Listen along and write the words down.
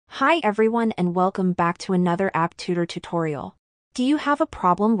Hi everyone and welcome back to another app tutor tutorial. Do you have a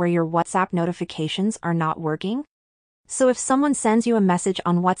problem where your WhatsApp notifications are not working? So if someone sends you a message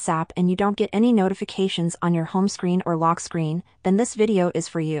on WhatsApp and you don't get any notifications on your home screen or lock screen, then this video is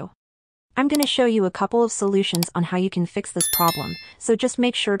for you. I'm going to show you a couple of solutions on how you can fix this problem, so just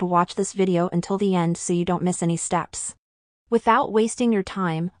make sure to watch this video until the end so you don't miss any steps. Without wasting your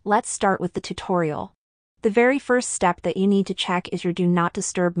time, let's start with the tutorial. The very first step that you need to check is your Do Not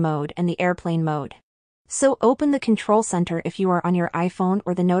Disturb mode and the airplane mode. So open the Control Center if you are on your iPhone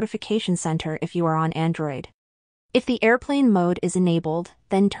or the Notification Center if you are on Android. If the airplane mode is enabled,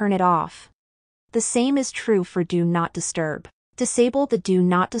 then turn it off. The same is true for Do Not Disturb. Disable the Do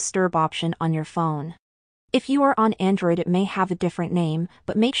Not Disturb option on your phone. If you are on Android, it may have a different name,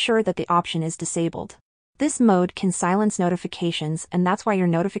 but make sure that the option is disabled. This mode can silence notifications, and that's why your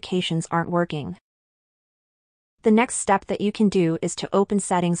notifications aren't working. The next step that you can do is to open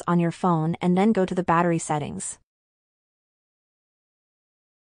Settings on your phone and then go to the battery settings.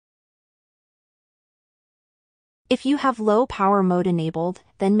 If you have low power mode enabled,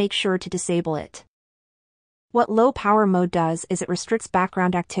 then make sure to disable it. What low power mode does is it restricts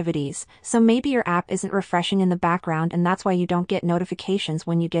background activities, so maybe your app isn't refreshing in the background and that's why you don't get notifications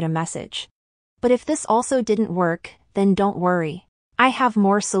when you get a message. But if this also didn't work, then don't worry. I have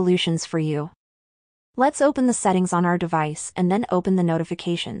more solutions for you. Let's open the settings on our device and then open the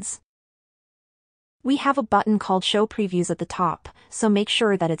notifications. We have a button called Show Previews at the top, so make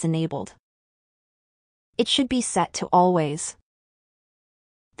sure that it's enabled. It should be set to Always.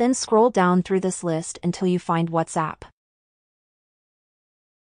 Then scroll down through this list until you find WhatsApp.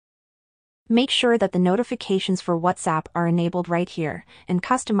 Make sure that the notifications for WhatsApp are enabled right here, and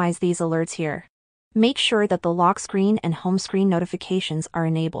customize these alerts here. Make sure that the lock screen and home screen notifications are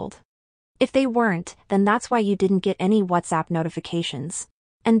enabled. If they weren't, then that's why you didn't get any WhatsApp notifications.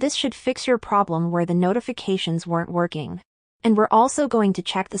 And this should fix your problem where the notifications weren't working. And we're also going to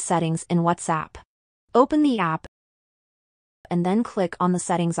check the settings in WhatsApp. Open the app and then click on the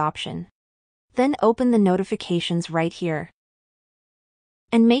settings option. Then open the notifications right here.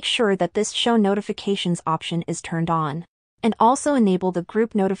 And make sure that this Show Notifications option is turned on. And also enable the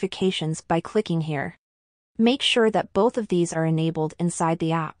group notifications by clicking here. Make sure that both of these are enabled inside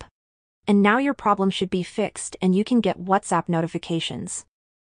the app. And now your problem should be fixed and you can get WhatsApp notifications.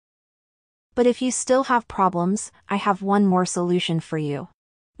 But if you still have problems, I have one more solution for you.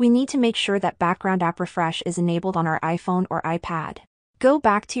 We need to make sure that background app refresh is enabled on our iPhone or iPad. Go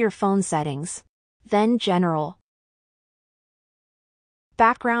back to your phone settings. Then General.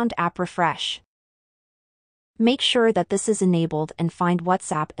 Background app refresh. Make sure that this is enabled and find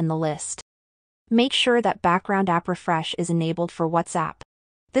WhatsApp in the list. Make sure that background app refresh is enabled for WhatsApp.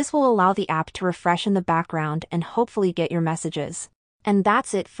 This will allow the app to refresh in the background and hopefully get your messages. And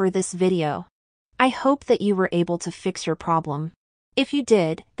that's it for this video. I hope that you were able to fix your problem. If you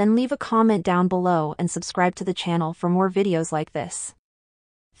did, then leave a comment down below and subscribe to the channel for more videos like this.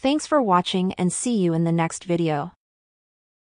 Thanks for watching and see you in the next video.